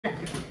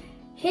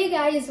Hey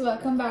guys,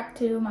 welcome back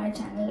to my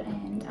channel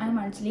and I'm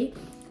Anjali.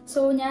 So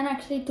ഞാൻ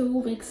actually 2-3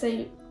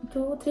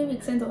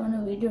 weeks തോന്നുന്നു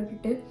video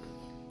ഇട്ടിട്ട്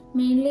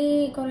mainly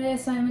കുറേ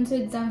അസൈൻമെൻറ്റ്സും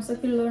exams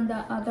ഒക്കെ ഉള്ളതുകൊണ്ട്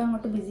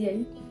അതങ്ങോട്ട്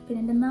ബിസിയായി. പിന്നെ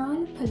എൻ്റെ 4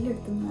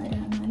 പല്ലെടുത്തു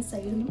 4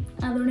 സൈഡിൽ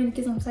അതുകൊണ്ട്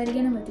എനിക്ക്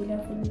സംസാരിക്കാനും പറ്റില്ല.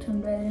 ഫുൾ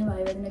ചുണ്ടുവേദനയും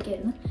വായുവേദനയൊക്കെ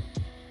ആയിരുന്നു.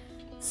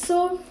 So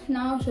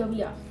now here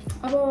we R.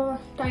 അപ്പോൾ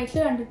ടൈറ്റിൽ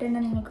കണ്ടിട്ട്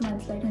തന്നെ നിങ്ങൾക്ക്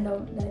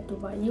മനസ്സിലായിട്ടുണ്ടാവും that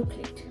why you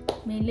clicked.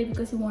 Mainly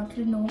because you want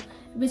to know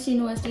which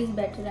university is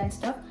better and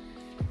stuff.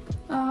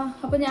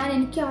 അപ്പോൾ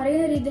എനിക്ക്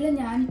അറിയുന്ന രീതിയിൽ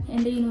ഞാൻ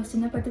എൻ്റെ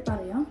യൂണിവേഴ്സിറ്റിനെ പറ്റി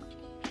പറയാം.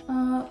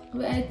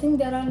 I think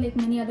there are like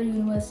many other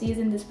universities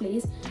in this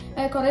place.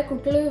 കുറേ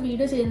കുട്ടികൾ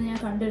വീഡിയോ ചെയ്യുന്നത് ഞാൻ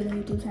കണ്ടിരുന്നു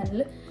യൂട്യൂബ്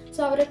ചാനലിൽ. സോ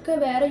അവരൊക്കെ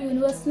വേറെ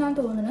യൂണിവേഴ്സിറ്റിനാണ്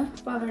തോന്നുന്നത്.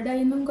 അപ്പോൾ അവരുടെ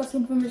കയ്യിൽ നിന്നും കുറച്ച്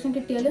ഇൻഫർമേഷൻ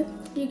കിട്ടിയാൽ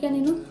you can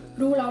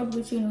rule out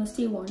which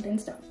university you want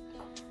and stuff.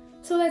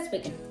 So let's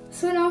begin.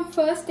 So now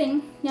first thing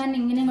ഞാൻ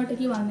ഇങ്ങനെ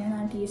ഇങ്ങോട്ടേക്ക്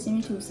വന്നതെന്നാണ്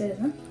TSMU ചൂസ്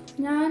ചെയ്തത്.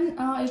 ഞാൻ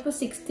ഇപ്പോൾ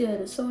 6th ഇയർ.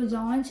 സോ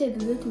ജോയിൻ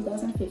ചെയ്തത്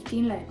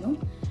 2015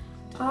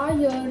 ആ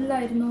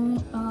ഇയറിലായിരുന്നു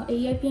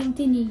AIPMT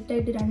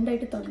നീറ്റായിട്ട്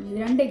 2 തുടങ്ങിയത്.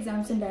 2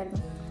 എക്സാംസ് ഉണ്ടായിരുന്നു.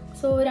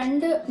 സോ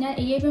ഞാൻ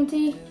AIPMT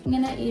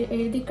ഇങ്ങനെ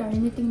എഴുതി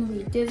കഴിഞ്ഞിട്ട് ഇങ്ങനെ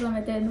വെയിറ്റ് ചെയ്ത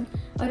സമയത്തായിരുന്നു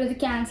അവരത്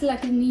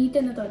ക്യാൻസലാക്കി നീറ്റ്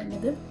എന്ന്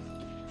തുടങ്ങിയത്.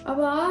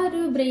 അപ്പോൾ ആ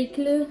ഒരു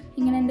ബ്രേക്കിൽ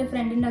ഇങ്ങനെ എൻ്റെ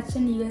ഫ്രണ്ടിൻ്റെ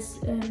അച്ഛൻ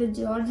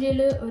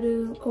ജോർജിയയിൽ ഒരു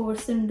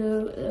കോഴ്സ് ഉണ്ട്,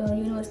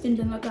 യൂണിവേഴ്സിറ്റി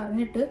ഉണ്ടെന്നൊക്കെ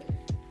അറിഞ്ഞിട്ട്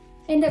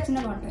എൻ്റെ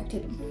അച്ഛനെ കോൺടാക്ട്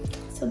ചെയ്തു.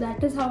 So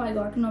that is how I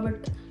got to know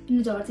about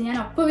Georgia. ഞാൻ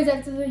അപ്പോൾ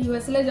വിചാരിച്ചത്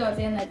US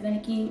ജോർജിയ എന്നായിരുന്നു.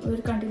 എനിക്ക്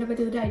ഒരു കൺട്രീനെ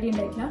പറ്റി ഒരു ഐഡിയ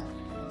ഉണ്ടായിട്ടില്ല.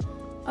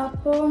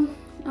 അപ്പോൾ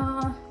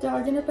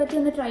ജോർജിയനെ പറ്റി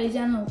ഒന്ന് ട്രൈ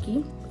ചെയ്യാൻ നോക്കി.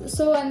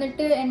 സോ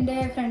എന്നിട്ട് എൻ്റെ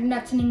ഫ്രണ്ടിൻ്റെ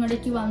അച്ഛൻ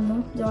ഇങ്ങോട്ടേക്ക് വന്നു,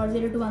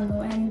 ജോർജിയയിലോട്ട് വന്നു.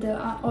 ആൻഡ്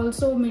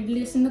ഓൾസോ മിഡിൽ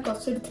ഈസ്റ്റിൽ നിന്ന്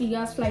കുറച്ചൊരു 3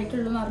 hours ഫ്ലൈറ്റ്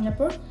ഉള്ളൂ എന്ന്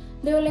അറിഞ്ഞപ്പോൾ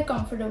ദേ വർ ലൈക്ക്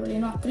കംഫർട്ടബിൾ.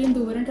 അത്രയും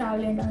ദൂരം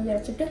ട്രാവൽ ചെയ്യണ്ടെന്ന്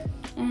വിചാരിച്ചിട്ട്.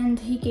 And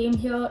he came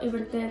here.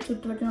 ഇവിടുത്തെ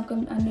ചുറ്റുവട്ടനൊക്കെ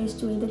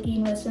അന്വേഷിച്ചു, ഇതൊക്കെ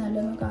യൂണിവേഴ്സിറ്റി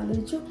നല്ലതെന്നൊക്കെ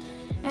ആലോചിച്ചു.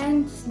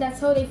 And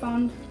that's how they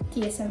found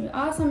TSMU.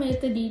 ആ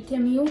സമയത്ത്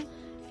DTMU,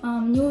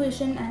 new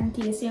vision and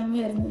TSMU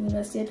ആയിരുന്നു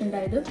university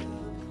ആയിട്ടുണ്ടായത്.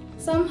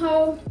 somehow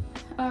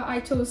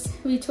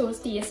we chose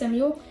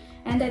TSMU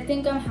and I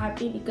think I'm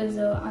happy because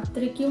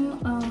അത്രയ്ക്കും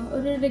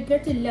ഒരു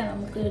റിഗ്രറ്റ് ഇല്ല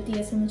നമുക്ക്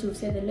TSMU ചൂസ്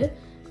ചെയ്തതിൽ.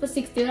 ഇപ്പോൾ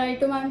 6th year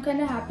ആയിട്ടും I'm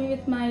kind of happy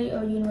with my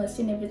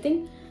university and everything.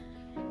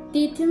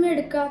 DTMU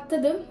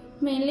എടുക്കാത്തത്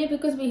mainly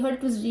because we heard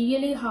it was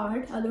really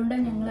hard.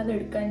 അതുകൊണ്ടാണ് ഞങ്ങളത്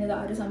എടുക്കുന്നത് ആ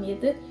ഒരു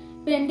സമയത്ത്.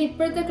 ഇപ്പോൾ എൻ്റെ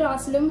ഇപ്പോഴത്തെ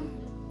ക്ലാസ്സിലും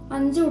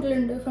 5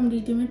 കുട്ടികളുണ്ട് ഫ്രം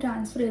DTMU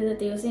ട്രാൻസ്ഫർ ചെയ്തത്.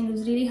 ദിവസം it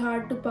was really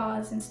hard to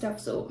pass and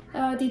stuff. So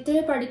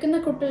DTMU പഠിക്കുന്ന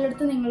കുട്ടികളുടെ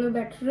അടുത്ത് നിങ്ങൾ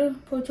ബെറ്റർ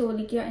പോയി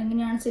ചോദിക്കുക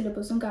എങ്ങനെയാണ്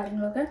സിലബസും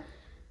കാര്യങ്ങളൊക്കെ.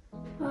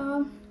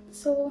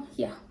 So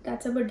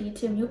that's about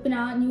DTMU. പിന്നെ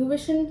ആ ന്യൂ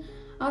വിഷൻ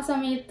ആ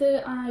സമയത്ത്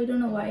I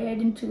don't know Y I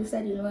didn't choose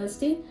that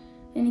university.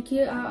 എനിക്ക്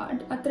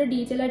അത്ര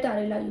ഡീറ്റെയിൽ ആയിട്ട്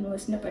അറിയില്ല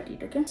യൂണിവേഴ്സിറ്റിനെ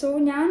പറ്റിയിട്ടൊക്കെ. സോ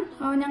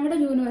ഞങ്ങളുടെ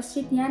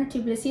യൂണിവേഴ്സിറ്റി ഞാൻ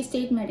Tbilisi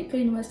State Medical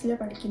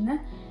Universityയിലാണ് പഠിക്കുന്നത്.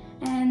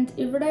 ആൻഡ്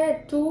ഇവിടെ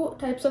 2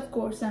 types of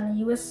കോഴ്സാണ്,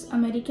 US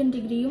അമേരിക്കൻ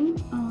ഡിഗ്രിയും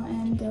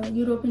ആൻഡ്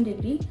യൂറോപ്യൻ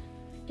ഡിഗ്രി.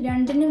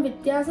 രണ്ടിനും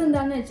വ്യത്യാസം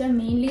എന്താണെന്ന് വെച്ചാൽ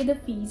mainly the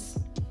fees.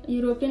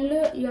 യൂറോപ്യനിൽ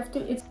you have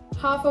to its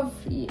half of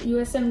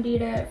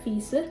USMDയുടെ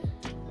fees.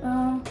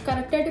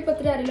 കറക്റ്റായിട്ട് ഇപ്പോൾ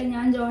എത്ര അറിയില്ല.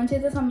 ഞാൻ ജോയിൻ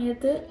ചെയ്ത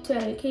സമയത്ത്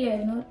 12K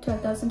ആയിരുന്നു,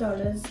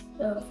 $12,000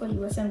 four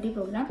USMD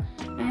programme.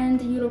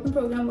 And European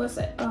programme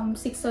was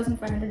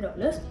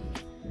 $6,500.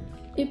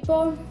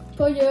 ഇപ്പോൾ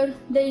per year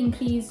they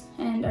increase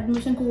and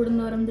admission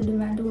കൂടുന്നവരും the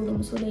demand കൂടും.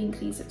 So they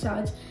increase the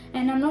charge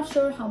and I'm not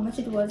sure how much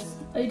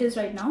it is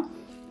right now.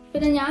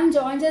 പിന്നെ ഞാൻ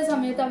join ചെയ്ത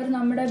സമയത്ത് അവർ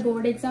നമ്മുടെ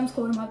board exam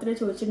score മാത്രമേ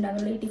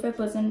ചോദിച്ചിട്ടുണ്ടായിരുന്നുള്ളൂ.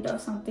 85% or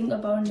something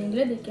above ഉണ്ടെങ്കിൽ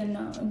they can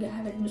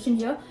have admission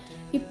here.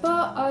 ഇപ്പോൾ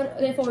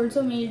they've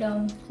also made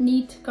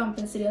NEET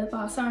compulsory. അത്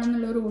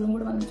പാസ്സാണെന്നുള്ള റൂളും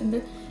കൂടെ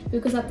വന്നിട്ടുണ്ട്.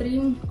 ബിക്കോസ്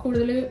അത്രയും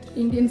കൂടുതൽ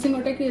ഇന്ത്യൻസ്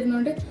ഇങ്ങോട്ടേക്ക്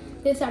വരുന്നതുകൊണ്ട്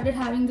they started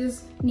having this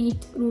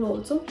NEET rule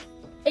also.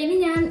 ഇനി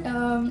ഞാൻ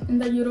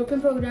യൂറോപ്യൻ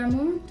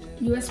പ്രോഗ്രാമും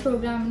US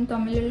പ്രോഗ്രാമും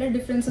തമ്മിലുള്ള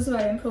ഡിഫറൻസസ്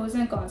പറയാം, പ്രോസ്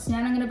ആൻഡ് കോൺസ്.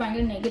 ഞാൻ അങ്ങനെ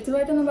ഭയങ്കര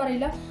നെഗറ്റീവായിട്ടൊന്നും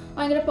പറയില്ല,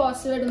 ഭയങ്കര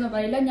പോസിറ്റീവായിട്ടൊന്നും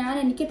പറയില്ല. ഞാൻ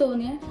എനിക്ക്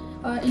തോന്നിയ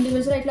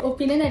ഇൻഡിവിജ്വൽ ആയിട്ടുള്ള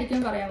ഒപ്പീനിയൻ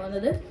ആയിരിക്കും പറയാൻ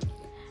വന്നത്.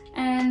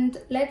 And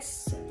let's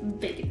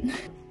begin.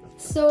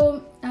 സോ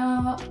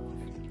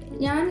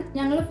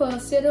ഞങ്ങൾ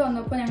ഫസ്റ്റ് ഇയർ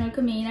വന്നപ്പോൾ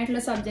ഞങ്ങൾക്ക് മെയിൻ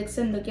ആയിട്ടുള്ള സബ്ജക്ട്സ്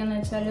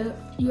എന്തൊക്കെയാണെന്ന് വെച്ചാൽ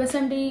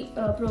USMD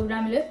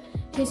പ്രോഗ്രാമിൽ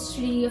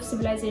history of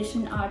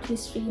civilisation, art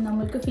history,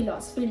 നമ്മൾക്ക്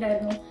ഫിലോസഫി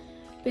ഉണ്ടായിരുന്നു,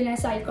 പിന്നെ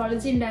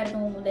സൈക്കോളജി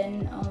ഉണ്ടായിരുന്നു, then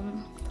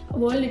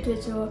world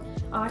literature,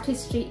 art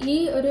history. ഈ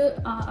ഒരു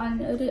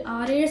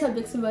 6-7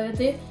 സബ്ജക്ട്സ്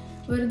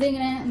വെറുതെ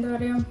ഇങ്ങനെ എന്താ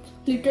പറയുക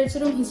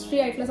ലിറ്ററേച്ചറും ഹിസ്റ്ററി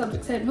ആയിട്ടുള്ള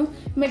സബ്ജക്ട്സ് ആയിരുന്നു.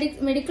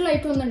 മെഡിക്കൽ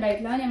ആയിട്ടും ഒന്നും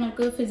ഉണ്ടായിട്ടില്ല.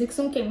 ഞങ്ങൾക്ക്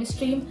ഫിസിക്സും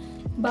കെമിസ്ട്രിയും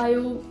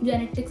ബയോ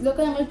ജെനറ്റിക്സ്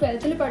ഇതൊക്കെ ഞങ്ങൾ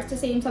 12th പഠിച്ച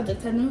സെയിം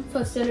സബ്ജക്ട്സ് ആയിരുന്നു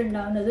ഫസ്റ്റ് ഇയർ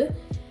ഉണ്ടാകുന്നത്.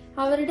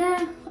 അവരുടെ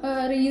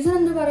റീസൺ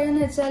എന്താ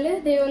പറയുകയെന്ന് വെച്ചാൽ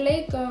ദേ വർ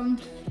ലൈക്ക്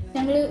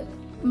ഞങ്ങൾ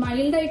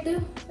മൈൽഡായിട്ട്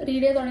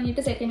റീഡ് ചെയ്ത്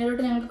തുടങ്ങിയിട്ട് സെക്കൻഡ്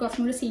ഇയറോട്ട് ഞങ്ങൾക്ക്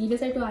കുറച്ചും കൂടി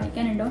സീരിയസ് ആയിട്ട്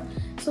വായിക്കാനുണ്ടാവും.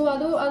 സോ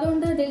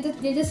അതുകൊണ്ട്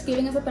just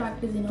giving S A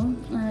practice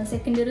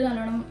second year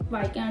നല്ലോണം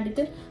വായിക്കാൻ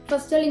വേണ്ടിയിട്ട്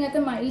ഫസ്റ്റ് ഇയർ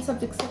ഇങ്ങനത്തെ മൈൽഡ്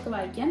സബ്ജക്ട്സ് ഒക്കെ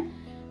വായിക്കാൻ.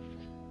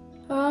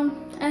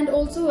 ആൻഡ്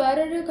ഓൾസോ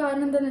വേറൊരു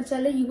കാരണം എന്താണെന്ന്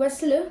വെച്ചാൽ US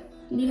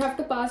you have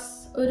to pass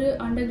ഒരു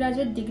അണ്ടർ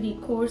ഗ്രാജുവേറ്റ് ഡിഗ്രി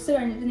കോഴ്സ്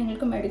കഴിഞ്ഞിട്ട്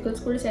നിങ്ങൾക്ക് മെഡിക്കൽ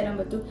സ്കൂളിൽ ചേരാൻ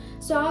പറ്റും.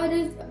 സോ ആ ഒരു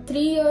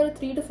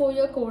 3 to 4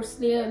 year course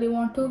they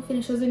want to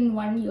finish in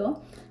 1 year.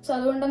 So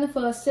അതുകൊണ്ടാണ്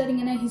ഫസ്റ്റ് ഇയർ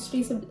ഇങ്ങനെ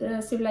ഹിസ്റ്ററി,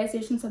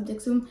 സിവിലൈസേഷൻ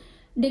സബ്ജക്ട്സും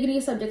ഡിഗ്രി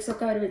സബ്ജക്ട്സ്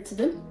ഒക്കെ അവർ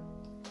വെച്ചത്.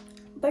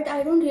 But I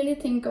don't really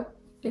think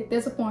like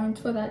there's a point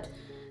for that.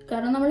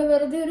 കാരണം നമ്മൾ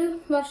വെറുതെ ഒരു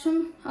വർഷം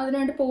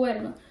അതിനുവേണ്ടി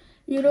പോകുമായിരുന്നു.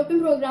 യൂറോപ്യൻ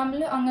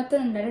പ്രോഗ്രാമിൽ അങ്ങനത്തെ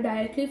ഉണ്ടായില്ല.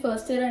 ഡയറക്ട്ലി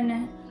ഫസ്റ്റ് ഇയർ തന്നെ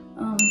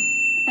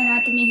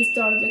അനാറ്റമി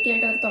ഹിസ്റ്റോളജി ഒക്കെ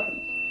ആയിട്ട് അവർ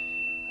തുടങ്ങും.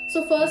 സോ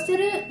ഫസ്റ്റ്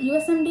ഇയർ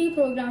USMD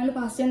പ്രോഗ്രാമിൽ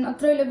പാസ് ചെയ്യാൻ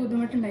അത്ര വലിയ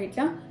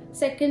ബുദ്ധിമുട്ടുണ്ടായിട്ടില്ല.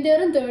 സെക്കൻഡ്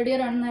ഇയറും തേർഡ്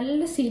ഇയർ ആണ്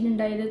നല്ല സീൻ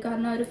ഉണ്ടായത്.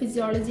 കാരണം ഒരു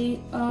ഫിസിയോളജി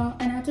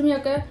അനാറ്റമി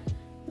ഒക്കെ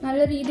നല്ല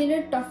രീതിയിൽ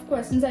ടഫ്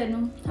ക്വസ്റ്റ്യൻസ്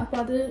ആയിരുന്നു. അപ്പോൾ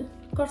അത്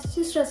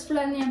കുറച്ച് സ്ട്രെസ്ഫുൾ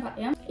ആണെന്ന് ഞാൻ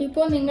പറയാം.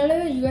 ഇപ്പോൾ നിങ്ങൾ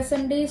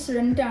USMD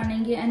സ്റ്റുഡൻറ്റ്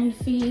ആണെങ്കിൽ and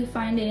if you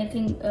find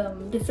anything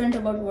different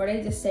about what I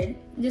just Z,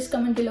 just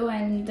comment below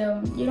and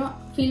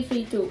feel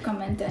free to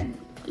comment and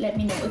let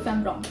me know if I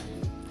M wrong.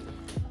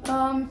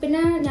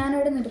 പിന്നെ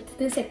ഞാനവിടെ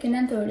നിർത്തിയത് സെക്കൻഡ്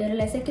ആൻഡ് തേർഡ് ഇയർ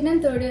അല്ലേ. Second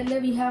and third ഇയറിൽ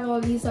we have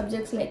all these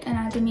subjects like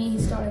anatomy,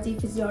 histology,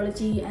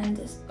 physiology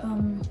and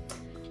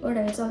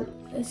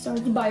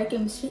histology,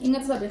 biochemistry,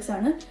 ഇങ്ങനത്തെ subjects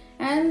ആണ്.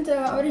 And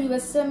our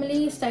USMD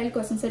style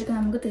questions ആയിരിക്കും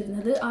നമുക്ക്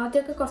തരുന്നത്.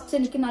 ആദ്യമൊക്കെ കുറച്ച്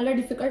എനിക്ക് നല്ല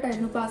ഡിഫിക്കൽട്ട്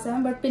ആയിരുന്നു പാസ്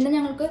ആവാൻ. ബട്ട് പിന്നെ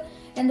ഞങ്ങൾക്ക്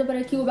എന്താ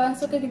പറയുക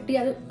ക്യൂബാൻസ് ഒക്കെ കിട്ടി.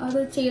 അത്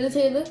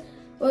ചെയ്ത്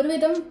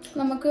ഒരുവിധം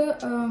നമുക്ക്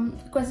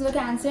ക്വസ്റ്റ്യൻസ്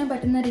ഒക്കെ ആൻസർ ചെയ്യാൻ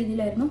പറ്റുന്ന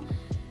രീതിയിലായിരുന്നു.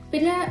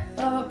 പിന്നെ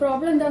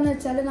പ്രോബ്ലം എന്താണെന്ന്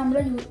വെച്ചാൽ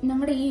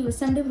നമ്മുടെ ഈ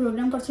USMD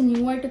പ്രോഗ്രാം കുറച്ച്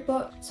ന്യൂ ആയിട്ട്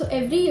ഇപ്പോൾ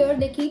every year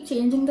they keep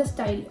changing the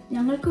style.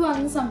 ഞങ്ങൾക്ക്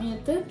വന്ന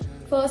സമയത്ത്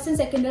first and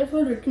second year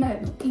full written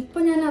ആയിരുന്നു.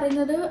 ഇപ്പോൾ ഞാൻ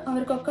അറിയുന്നത്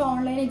അവർക്കൊക്കെ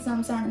ഓൺലൈൻ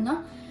എക്സാംസ് ആണെന്നാ.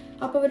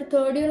 അപ്പോൾ അവർ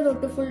തേർഡ് ഇയർ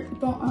തൊട്ട് ഫുൾ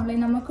ഇപ്പോൾ ഓൺലൈൻ,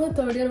 നമുക്ക്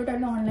തേർഡ് ഇയർ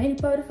തൊട്ടായിരുന്നു ഓൺലൈൻ.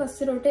 ഇപ്പോൾ അവർ ഫസ്റ്റ്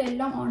ഇയർ തൊട്ട്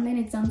എല്ലാം ഓൺലൈൻ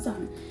എക്സാംസ്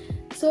ആണ്.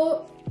 സോ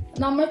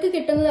നമ്മൾക്ക്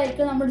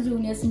കിട്ടുന്നതായിരിക്കും നമ്മുടെ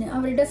ജൂനിയേഴ്സിന്.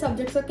 അവരുടെ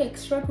സബ്ജക്ട്സ് ഒക്കെ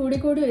എക്സ്ട്രാ കൂടി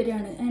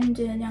വരികയാണ്.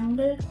 ആൻഡ്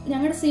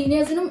ഞങ്ങളുടെ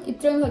സീനിയേഴ്സിനും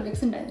ഇത്രയും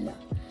സബ്ജക്ട്സ് ഉണ്ടായിരുന്നില്ല.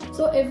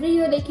 സോ എവറി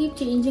ഇയർ ദേ കീപ്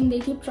ചേഞ്ചിങ്, ദേ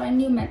കീപ് ട്രൈ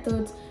ന്യൂ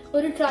മെത്തേഡ്സ്.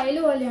 ഒരു ട്രയൽ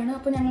പോലെയാണ്.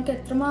 അപ്പോൾ ഞങ്ങൾക്ക്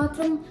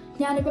എത്രമാത്രം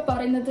ഞാനിപ്പോൾ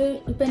പറയുന്നത്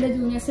ഇപ്പോൾ എൻ്റെ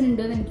ജൂനിയേഴ്സിന്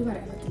ഉണ്ട് എന്ന് എനിക്ക്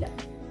പറയാൻ പറ്റില്ല.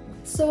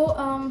 So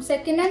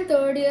second and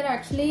third year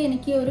actually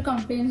എനിക്ക് ഒരു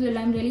കംപ്ലയിൻസും ഇല്ല.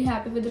 I am really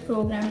happy with the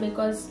programme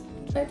because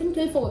I think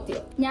till fourth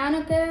year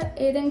ഞാനൊക്കെ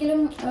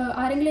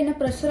ആരെങ്കിലും എന്നെ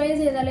പ്രഷറൈസ്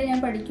ചെയ്താലേ ഞാൻ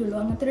പഠിക്കുള്ളൂ,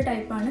 അങ്ങനത്തെ ഒരു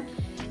ടൈപ്പാണ്.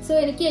 സോ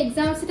എനിക്ക്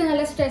എക്സാംസിന്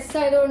നല്ല സ്ട്രെസ്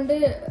ആയതുകൊണ്ട്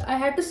I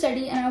had to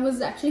study and I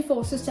was actually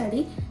force to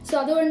study. So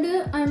അതുകൊണ്ട്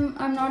I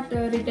am not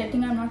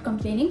regretting, I am not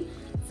complaining.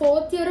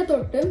 Fourth year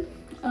തൊട്ട്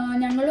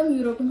ഞങ്ങളും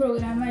യൂറോപ്യൻ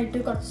പ്രോഗ്രാമായിട്ട്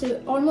കുറച്ച്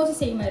ഓൾമോസ്റ്റ്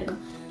സെയിം ആയിരുന്നു.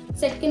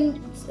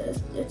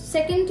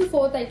 Second to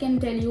fourth I can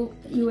tell you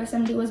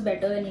USMD was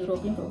better than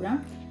European programme.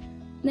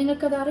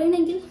 നിങ്ങൾക്കത്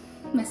അറിയണമെങ്കിൽ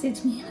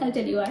message me, I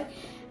tell you Y.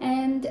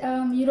 And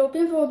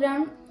European programme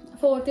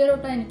fourth year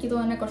തൊട്ടാണ് എനിക്ക്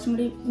തോന്നുന്നത് കുറച്ചും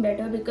കൂടി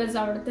ബെറ്റർ ബിക്കോസ്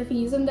അവിടുത്തെ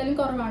ഫീസ് എന്തായാലും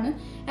കുറവാണ്.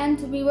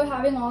 And we were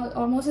having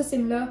almost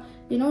similar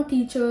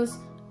teachers.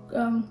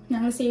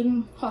 ഞങ്ങൾ സെയിം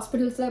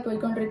ഹോസ്പിറ്റൽസിലാണ്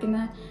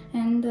പോയിക്കൊണ്ടിരിക്കുന്നത്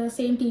ആൻഡ്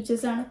സെയിം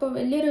ടീച്ചേഴ്സാണ്. ഇപ്പോൾ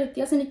വലിയൊരു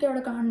വ്യത്യാസം എനിക്ക്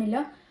അവിടെ കാണുന്നില്ല.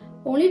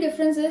 Only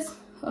difference is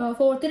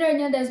fourth year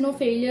കഴിഞ്ഞാൽ there is no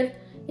failure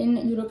in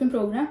European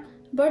programme.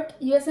 But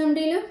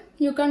USMDയിൽ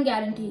you can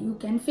guarantee you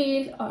can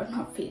fail or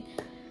not fail.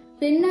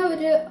 പിന്നെ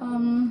ഒരു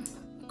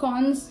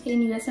cons in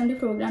USMD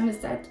programme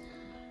is that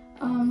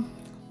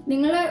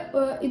നിങ്ങൾ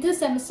ഇത്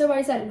സെമസ്റ്റർ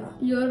വൈസ് അല്ല,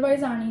 ഇയർ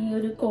വൈസ് ആണ് ഈ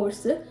ഒരു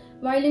course.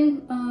 While in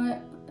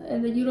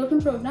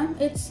European programme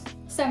it's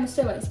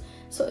semester wise.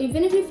 So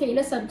even if you fail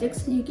a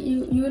subjects,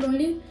 you will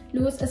only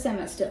lose a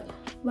semester.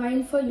 While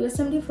for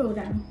USMD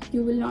program,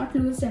 you will not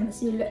lose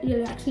semester.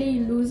 You'll actually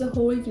lose a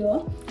whole year.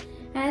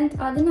 And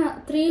adina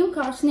three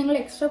cash ningal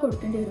extra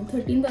kodukkendi varum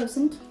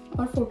 13,000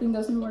 or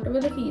 14,000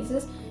 whatever the fees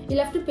is.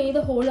 You'll have to pay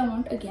the whole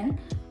amount again.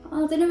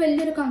 അതിന്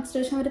വലിയൊരു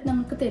consideration അവർ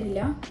നമുക്ക്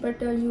തരില്ല.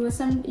 But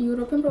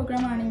European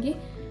programme ആണെങ്കിൽ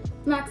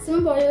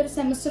maximum പോയ ഒരു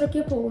semester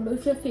ഒക്കെ പോകുള്ളൂ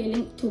if you are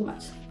failing too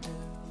much.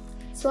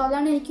 So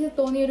അതാണ് എനിക്ക്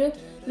തോന്നിയൊരു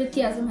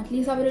വ്യത്യാസം.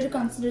 അറ്റ്ലീസ്റ്റ് അവരൊരു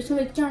കൺസിഡറേഷൻ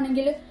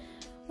വെക്കുകയാണെങ്കിൽ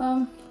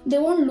ദേ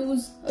won't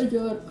loose A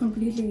year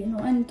completely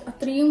and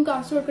അത്രയും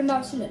കാശ് കൊടുക്കേണ്ട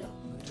ആവശ്യമില്ലല്ലോ.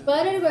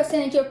 വേറൊരു ക്വസ്റ്റ്യൻ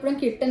എനിക്ക് എപ്പോഴും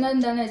കിട്ടുന്നത്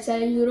എന്താണെന്ന്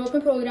വെച്ചാൽ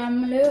യൂറോപ്യൻ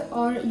പ്രോഗ്രാമിൽ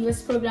ഓർ US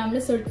പ്രോഗ്രാമിൽ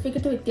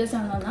സർട്ടിഫിക്കറ്റ്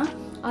വ്യത്യാസമാണോ എന്നാൽ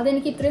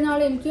അതെനിക്ക് ഇത്രയും നാൾ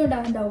എനിക്കും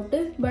ഉണ്ടാകുന്ന ഡൗട്ട്.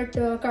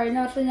 ബട്ട് കഴിഞ്ഞ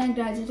വർഷം ഞാൻ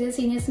ഗ്രാജുവേറ്റ്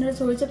സീനിയേഴ്സിനോട്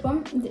ചോദിച്ചപ്പം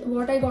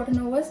what I got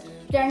no was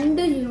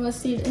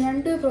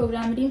രണ്ട്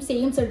പ്രോഗ്രാമിൻ്റെയും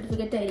സെയിം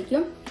സർട്ടിഫിക്കറ്റ്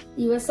ആയിരിക്കും.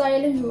 US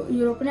ആയാലും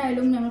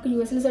യൂറോപ്പിനായാലും ഞങ്ങൾക്ക്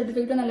US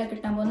സർട്ടിഫിക്കറ്റ് നല്ല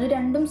കിട്ടാൻ പോകുന്നത്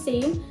രണ്ടും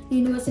സെയിം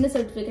യൂണിവേഴ്സിൻ്റെ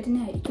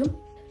സർട്ടിഫിക്കറ്റിനെ ആയിരിക്കും.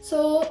 സോ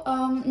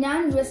ഞാൻ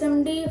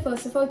USMD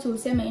first of all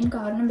choose ചെയ്യാൻ മെയിൻ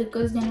കാരണം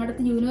ബിക്കോസ് ഞങ്ങളുടെ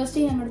അടുത്ത്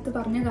യൂണിവേഴ്സിറ്റി ഞങ്ങളുടെ അടുത്ത്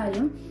പറഞ്ഞ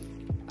കാര്യം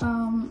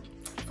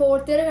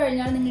ഫോർത്ത് ഇയർ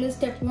കഴിഞ്ഞാൽ നിങ്ങൾ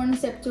സ്റ്റെപ്പ് 1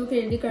 സ്റ്റെപ്പ് 2 ഒക്കെ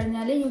എഴുതി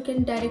കഴിഞ്ഞാൽ you can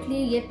directly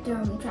get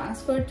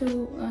transfer to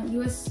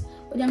US.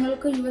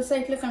 ഞങ്ങൾക്ക് US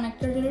ആയിട്ടുള്ള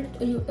കണക്റ്റഡ്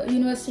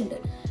യൂണിവേഴ്സിറ്റി ഉണ്ട്.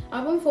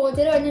 അപ്പം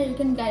ഫോർത്ത് ഇയർ കഴിഞ്ഞാൽ you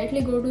can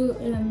directly go to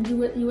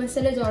US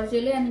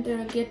ജോർജിയയിൽ and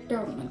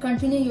get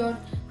continue your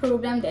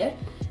programme there.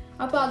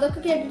 അപ്പോൾ അതൊക്കെ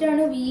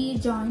കേട്ടിട്ടാണ് V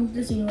join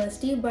this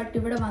university. But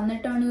ഇവിടെ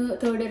വന്നിട്ടാണ്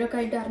തേർഡ് ഇയർ ഒക്കെ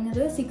ആയിട്ട്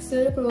അറിഞ്ഞത് 6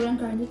 ഇയർ പ്രോഗ്രാം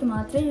കഴിഞ്ഞിട്ട്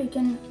മാത്രമേ you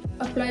can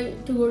apply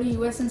to go to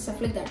US and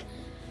stuff like that.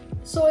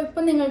 So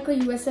ഇപ്പം നിങ്ങൾക്ക്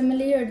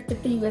USMD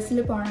എടുത്തിട്ട് US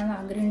പോകണമെന്ന്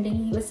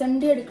ആഗ്രഹമുണ്ടെങ്കിൽ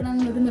USMD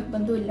എടുക്കണമെന്നൊരു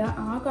നിർബന്ധമില്ല.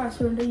 ആ കാശ്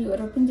കൊണ്ട്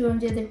യൂറോപ്യൻ ജോയിൻ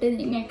ചെയ്തിട്ട്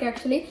നിങ്ങൾക്ക്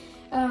ആക്ച്വലി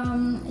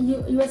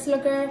US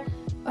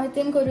ഐ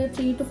തിങ്ക് ഒരു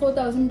 $3,000 to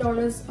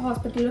 $4,000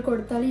 ഹോസ്പിറ്റലിൽ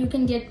കൊടുത്താൽ you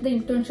can get the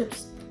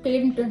internships,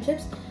 paid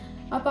internships.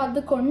 അപ്പോൾ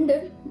അതുകൊണ്ട്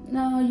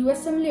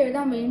USMD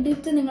എഴുതാൻ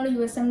വേണ്ടിയിട്ട് നിങ്ങൾ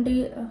USMD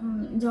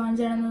ജോയിൻ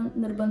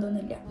ചെയ്യണമെന്ന്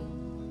നിർബന്ധമൊന്നുമില്ല.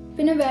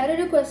 പിന്നെ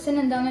വേറൊരു ക്വസ്റ്റ്യൻ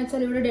എന്താണെന്ന്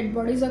വെച്ചാൽ ഇവിടെ ഡെഡ്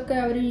ബോഡീസ് ഒക്കെ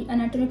അവർ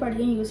അനാറ്റമി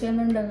പഠിക്കാൻ യൂസ്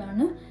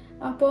ചെയ്യുന്നുണ്ടെന്നാണ്.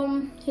 അപ്പം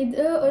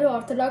ഇത് ഒരു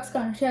ഓർത്തഡോക്സ്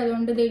കൺട്രി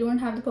ആയതുകൊണ്ട് they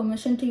don't have the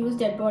permission to use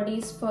dead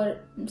bodies for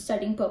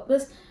studying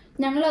purpose.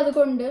 ഞങ്ങൾ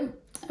അതുകൊണ്ട്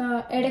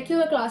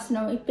ഇടയ്ക്കുള്ള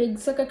ക്ലാസ്സിനോ ഈ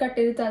പിഗ്സ് ഒക്കെ കട്ട്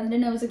ചെയ്തിട്ട് അതിൻ്റെ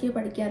നെർവ്സൊക്കെ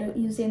പഠിക്കാറ്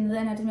യൂസ് ചെയ്യുന്നത്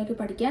അനാറ്റമിയൊക്കെ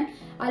പഠിക്കാൻ.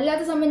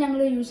 അല്ലാത്ത സമയം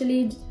ഞങ്ങൾ യൂഷ്വലി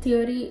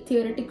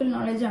തിയറിറ്റിക്കൽ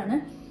നോളജാണ്.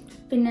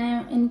 പിന്നെ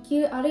എനിക്ക്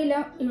അറിയില്ല,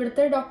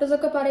 ഇവിടുത്തെ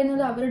ഡോക്ടേഴ്സൊക്കെ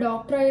പറയുന്നത് അവർ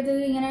ഡോക്ടറായത്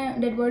ഇങ്ങനെ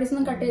ഡെഡ് ബോഡീസ്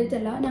ഒന്നും കട്ട്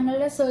ചെയ്തിട്ടല്ല,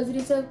 ഞങ്ങളുടെ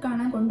സർജറീസ്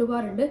കാണാൻ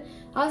കൊണ്ടുപോകാറുണ്ട്.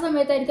 ആ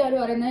സമയത്തായിരിക്കും അവർ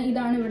പറയുന്നത്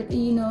ഇതാണ് ഇവിടുത്തെ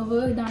ഈ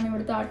നെർവ്, ഇതാണ്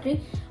ഇവിടുത്തെ ആർട്ടറി,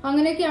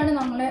 അങ്ങനെയൊക്കെയാണ്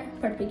നമ്മളെ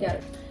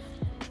പഠിപ്പിക്കാറ്.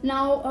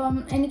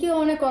 എനിക്ക്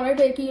തോന്നുന്നത് കുറേ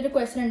പേർക്ക് ഈ ഒരു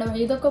ക്വസ്റ്റ്യൻ ഉണ്ടാവും,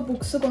 ഏതൊക്കെ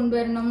ബുക്സ്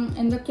കൊണ്ടുവരണം,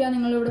 എന്തൊക്കെയാണ്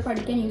നിങ്ങളിവിടെ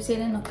പഠിക്കാൻ യൂസ്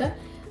ചെയ്യുന്നതെന്നൊക്കെ.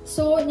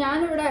 സോ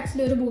ഞാനിവിടെ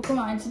ആക്ച്വലി ഒരു ബുക്ക്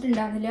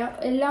വാങ്ങിച്ചിട്ടുണ്ടായിരുന്നില്ല.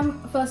 എല്ലാം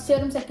ഫസ്റ്റ്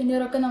ഇയറും സെക്കൻഡ്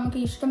ഇയറും ഒക്കെ നമുക്ക്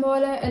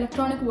ഇഷ്ടംപോലെ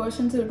ഇലക്ട്രോണിക്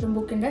വേർഷൻസ് കിട്ടും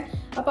ബുക്കിൻ്റെ.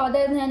 അപ്പോൾ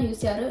അതായിരുന്നു ഞാൻ യൂസ്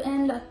ചെയ്യാറ്.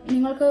 ആൻഡ്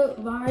നിങ്ങൾക്ക്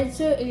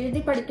വായിച്ച്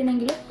എഴുതി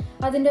പഠിക്കണമെങ്കിൽ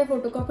അതിൻ്റെ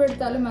ഫോട്ടോ കോപ്പി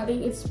എടുത്താലും മതി,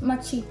 ഇറ്റ്സ്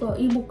മച്ച് ചീപ്പർ.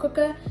 ഈ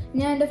ബുക്കൊക്കെ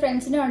ഞാൻ എൻ്റെ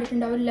ഫ്രണ്ട്സിനെ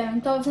കണ്ടിട്ടുണ്ട്, അവർ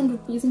 11,000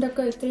 rupees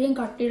ഒക്കെ ഇത്രയും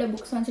കട്ടിയുടെ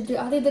ബുക്സ്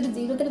വാങ്ങിച്ചിട്ട് അത് ഇതൊരു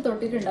ജീവിതത്തിൽ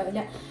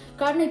തൊട്ടിട്ടുണ്ടാവില്ല.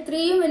 കാരണം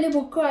ഇത്രയും വലിയ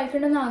ബുക്ക്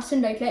വായിക്കേണ്ടെന്ന് ആവശ്യം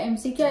ഉണ്ടായിട്ടില്ല.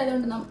 MCQ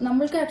ആയതുകൊണ്ട്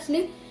നമ്മൾക്ക്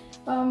ആക്ച്വലി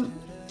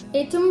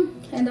ഏറ്റവും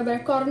എന്താ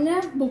പറയുക കുറഞ്ഞ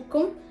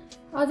ബുക്കും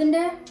അതിൻ്റെ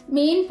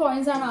മെയിൻ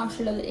പോയിന്റ്സ് ആണ്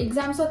ആവശ്യമുള്ളത്.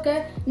 എക്സാംസ് ഒക്കെ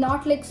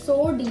നോട്ട് ലൈക്ക് സോ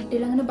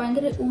ഡീറ്റെയിൽ, അങ്ങനെ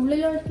ഭയങ്കര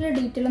ഉള്ളിലോട്ടുള്ള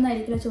ഡീറ്റെയിൽ ഒന്നും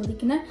ആയിരിക്കില്ല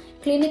ചോദിക്കുന്നത്.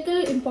 ക്ലിനിക്കൽ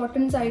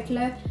ഇമ്പോർട്ടൻസ്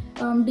ആയിട്ടുള്ള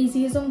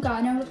ഡിസീസും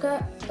കാര്യങ്ങളൊക്കെ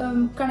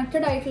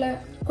കണക്റ്റഡ് ആയിട്ടുള്ള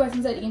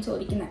ക്വസ്റ്റ്യൻസ് ആയിരിക്കും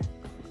ചോദിക്കുന്നത്.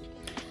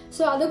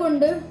 സോ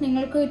അതുകൊണ്ട്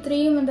നിങ്ങൾക്ക്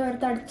ഇത്രയും എന്താ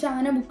പറയുക തടിച്ച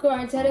അങ്ങനെ ബുക്ക്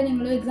വായിച്ചാലേ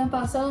നിങ്ങൾ എക്സാം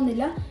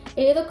പാസ്സാവുന്നില്ല.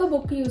 ഏതൊക്കെ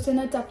ബുക്ക് യൂസ്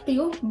ചെയ്യുന്നത് it's up to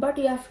you, but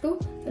you have to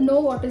know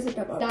what is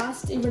it about.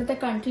 Last ഇവിടുത്തെ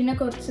കൺട്രീനെ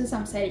കുറിച്ച്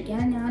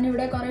സംസാരിക്കാൻ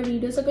ഞാനിവിടെ കുറേ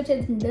വീഡിയോസ് ഒക്കെ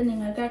ചെയ്തിട്ടുണ്ട്.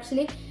 നിങ്ങൾക്ക്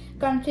ആക്ച്വലി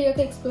കൺട്രി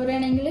ഒക്കെ എക്സ്പ്ലോർ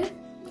ചെയ്യണമെങ്കിൽ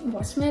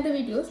വാച്ച് മൈ ദ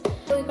വീഡിയോസ്.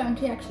 ഈ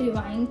കൺട്രി ആക്ച്വലി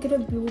ഭയങ്കര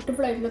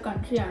ബ്യൂട്ടിഫുൾ ആയിട്ടുള്ള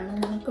കൺട്രിയാണ്.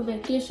 നിങ്ങൾക്ക്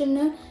വെക്കേഷൻ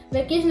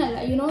അല്ല,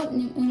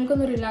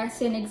 നിങ്ങൾക്കൊന്ന് റിലാക്സ്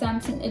ചെയ്യാൻ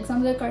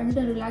എക്സാംസ്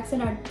കഴിഞ്ഞിട്ട് റിലാക്സ്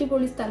ചെയ്യാൻ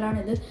അടിപൊളി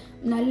സ്ഥലമാണിത്.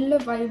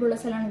 നല്ല വൈബുള്ള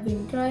സ്ഥലമാണ്.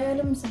 വിൻ്റർ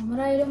ആയാലും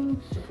സമ്മർ ആയാലും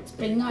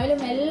സ്പ്രിംഗ്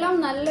ആയാലും എല്ലാം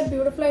നല്ല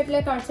ബ്യൂട്ടിഫുൾ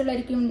ആയിട്ടുള്ള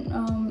കാഴ്ചകളായിരിക്കും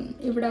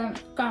ഇവിടെ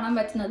കാണാൻ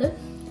പറ്റുന്നത്.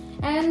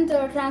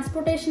 ആൻഡ്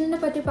ട്രാൻസ്പോർട്ടേഷനെ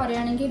പറ്റി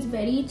പറയുകയാണെങ്കിൽ ഇറ്റ്സ്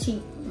വെരി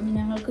ചീപ്പ്.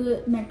 ഞങ്ങൾക്ക്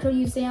മെട്രോ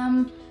യൂസ് ചെയ്യാം,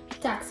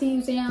 ടാക്സി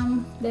യൂസ് ചെയ്യാം,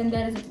 ദെൻ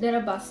ദർ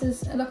ആർ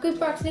ബസ്സസ്. അതൊക്കെ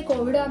ഇപ്പോൾ ആക്ച്വലി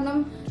കോവിഡ് കാരണം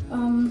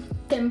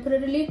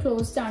ടെമ്പററിലി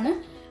ക്ലോസ്ഡ് ആണ്.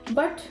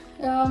 But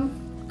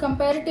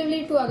comparatively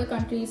to other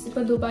countries,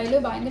 ഇപ്പോൾ ദുബായിൽ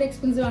ഭയങ്കര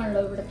എക്സ്പെൻസീവ്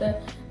ആണല്ലോ ഇവിടുത്തെ.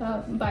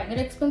 ഭയങ്കര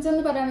എക്സ്പെൻസീവ്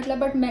എന്ന് പറയാൻ പറ്റില്ല,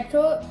 ബട്ട്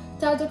മെട്രോ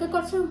ചാർജൊക്കെ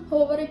കുറച്ച്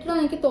ഓവർ റേറ്റഡ്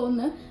ആണ് എനിക്ക്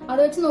തോന്നുന്നത്.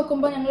 അത് വെച്ച്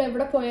നോക്കുമ്പോൾ ഞങ്ങൾ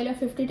എവിടെ പോയാലും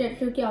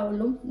 50-30 ഒക്കെ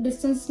ആവുള്ളൂ.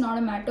 Distance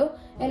not A matter.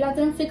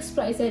 എല്ലാത്തിനും ഫിക്സ്ഡ്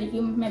പ്രൈസ്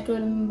ആയിരിക്കും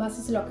മെട്രോയിലും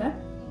ബസ്സസിലൊക്കെ.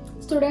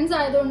 സ്റ്റുഡൻസ്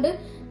ആയതുകൊണ്ട്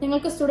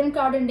നിങ്ങൾക്ക് സ്റ്റുഡൻറ്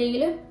കാർഡ്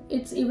ഉണ്ടെങ്കിൽ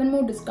it's even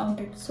more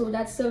discounted. So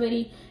that's A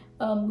very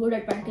good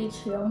advantage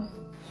here.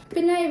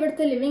 പിന്നെ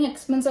ഇവിടുത്തെ ലിവിങ്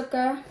എക്സ്പെൻസ്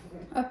ഒക്കെ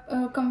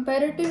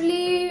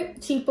comparatively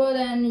cheaper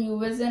than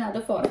US and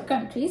other foreign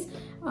countries.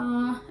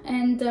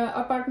 And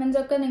apartments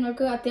ഒക്കെ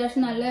നിങ്ങൾക്ക്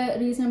അത്യാവശ്യം നല്ല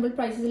റീസണബിൾ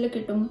പ്രൈസസിൽ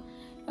കിട്ടും.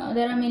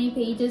 There are many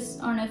pages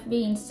on FB,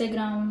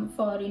 Instagram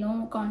for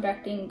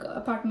contacting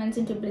apartments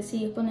in Tbilisi.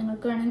 അപ്പോൾ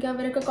നിങ്ങൾക്ക് വേണമെങ്കിൽ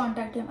അവരൊക്കെ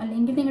കോൺടാക്ട് ചെയ്യാം.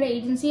 അല്ലെങ്കിൽ നിങ്ങളുടെ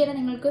ഏജൻസി തന്നെ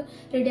നിങ്ങൾക്ക്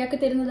റെഡിയാക്കി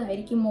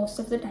തരുന്നതായിരിക്കും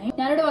മോസ്റ്റ് ഓഫ് ദ ടൈം.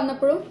 ഞാനിവിടെ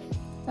വന്നപ്പോഴും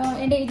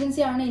എൻ്റെ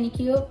ഏജൻസിയാണ്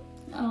എനിക്ക്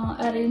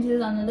അറേഞ്ച്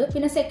ചെയ്ത് തന്നത്.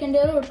 പിന്നെ സെക്കൻഡ്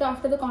ഇയർ തൊട്ട്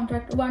after the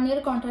contract 1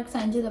 year contract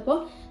sign ചെയ്തപ്പോൾ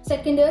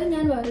സെക്കൻഡ് ഇയർ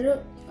ഞാൻ വേറൊരു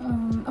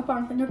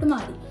അപ്പാർട്ട്മെൻറ്റോട്ട്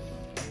മാറി.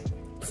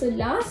 സോ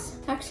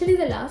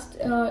ലാസ്റ്റ്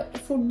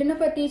ഫുഡിനെ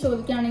പറ്റി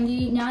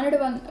ചോദിക്കുകയാണെങ്കിൽ ഞാനിവിടെ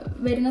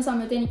വരുന്ന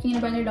സമയത്ത്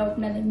എനിക്കിങ്ങനെ ഭയങ്കര ഡൗട്ട്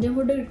ഉണ്ടായിരുന്നു, ഇന്ത്യൻ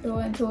ഫുഡ് കിട്ടുമോ,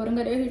 ചോറും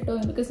കറിയോ കിട്ടുമോ,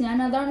 ബിക്കോസ്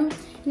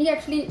എനിക്ക്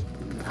ആക്ച്വലി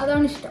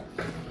അതാണ് ഇഷ്ടം.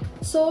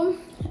 സോ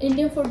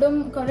ഇന്ത്യൻ ഫുഡും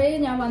കുറേ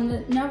ഞാൻ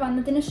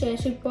വന്നതിന്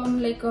ശേഷം ഇപ്പം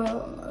ലൈക്ക്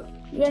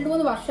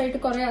 2-3 വർഷമായിട്ട്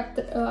കുറേ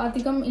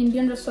അധികം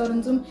ഇന്ത്യൻ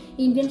റെസ്റ്റോറൻറ്റ്സും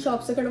ഇന്ത്യൻ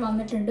ഷോപ്സൊക്കെ ഇവിടെ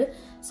വന്നിട്ടുണ്ട്.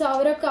 സോ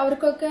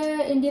അവർക്കൊക്കെ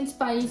ഇന്ത്യൻ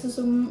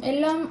സ്പൈസസും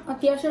എല്ലാം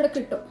അത്യാവശ്യം ഇവിടെ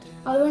കിട്ടും.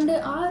 അതുകൊണ്ട്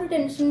ആ ഒരു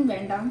ടെൻഷൻ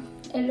വേണ്ട,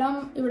 എല്ലാം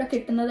ഇവിടെ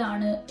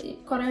കിട്ടുന്നതാണ്.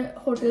 കുറേ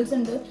ഹോട്ടൽസ്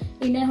ഉണ്ട്,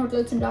 ഇന്ത്യൻ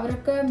ഹോട്ടൽസ് ഉണ്ട്,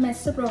 അവരൊക്കെ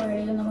മെസ്സ് പ്രൊവൈഡ്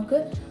ചെയ്യും നമുക്ക്.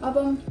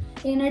 അപ്പം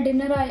ഇങ്ങനെ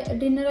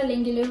ഡിന്നർ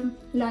അല്ലെങ്കിൽ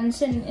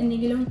ലഞ്ച്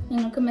എന്തെങ്കിലും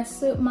നിങ്ങൾക്ക്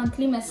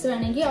മന്ത്ലി മെസ്സ്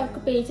വേണമെങ്കിൽ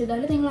അവർക്ക് പേ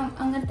ചെയ്താൽ നിങ്ങൾ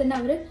അങ്ങനെ തന്നെ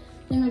അവർ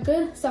നിങ്ങൾക്ക്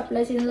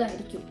സപ്ലൈ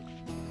ചെയ്യുന്നതായിരിക്കും.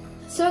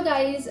 സോ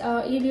ഗൈസ്,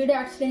 ഈ വീഡിയോ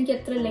ആക്ച്വലി എനിക്ക്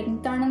എത്ര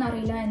ലെങ്ത് ആണെന്ന്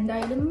അറിയില്ല.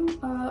 എന്തായാലും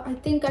I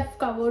think I've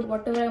covered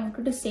whatever I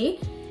wanted to say.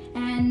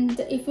 And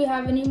if you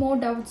have any more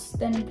doubts,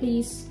 then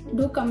please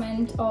do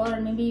comment, or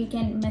maybe you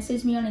can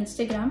message me on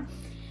Instagram.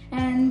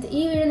 And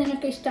ഈ video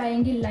നിങ്ങൾക്ക്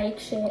ഇഷ്ടമായെങ്കിൽ like,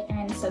 share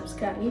and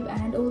subscribe.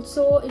 And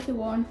also if you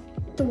want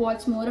to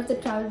watch more of the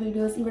travel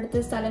videos,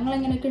 ഇവിടുത്തെ സ്ഥലങ്ങൾ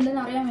എങ്ങനെയൊക്കെ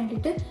ഉണ്ടെന്ന് അറിയാൻ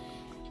വേണ്ടിയിട്ട്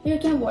you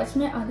can watch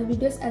my other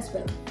videos as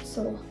well.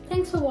 So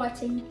thanks for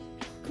watching.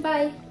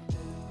 Bye.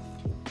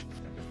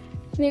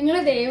 നിങ്ങൾ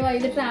ദയവായി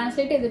ഇത്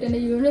ട്രാൻസ്ലേറ്റ് ചെയ്തിട്ട് എൻ്റെ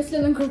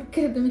യൂണിവേഴ്സിലൊന്നും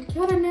കൊടുക്കരുത്.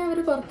 മിക്കവാറും തന്നെ അവർ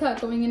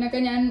പുറത്താക്കും. ഇങ്ങനെയൊക്കെ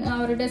ഞാൻ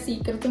അവരുടെ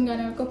സീക്രറ്റ്സും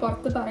കാര്യങ്ങളൊക്കെ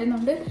പുറത്ത്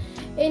പറയുന്നുണ്ട്.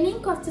 ഇനിയും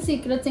കുറച്ച്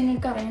സീക്രറ്റ്സ്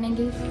നിങ്ങൾക്ക്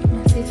അറിയണമെങ്കിൽ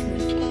മെസ്സേജ്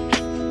ചെയ്യും.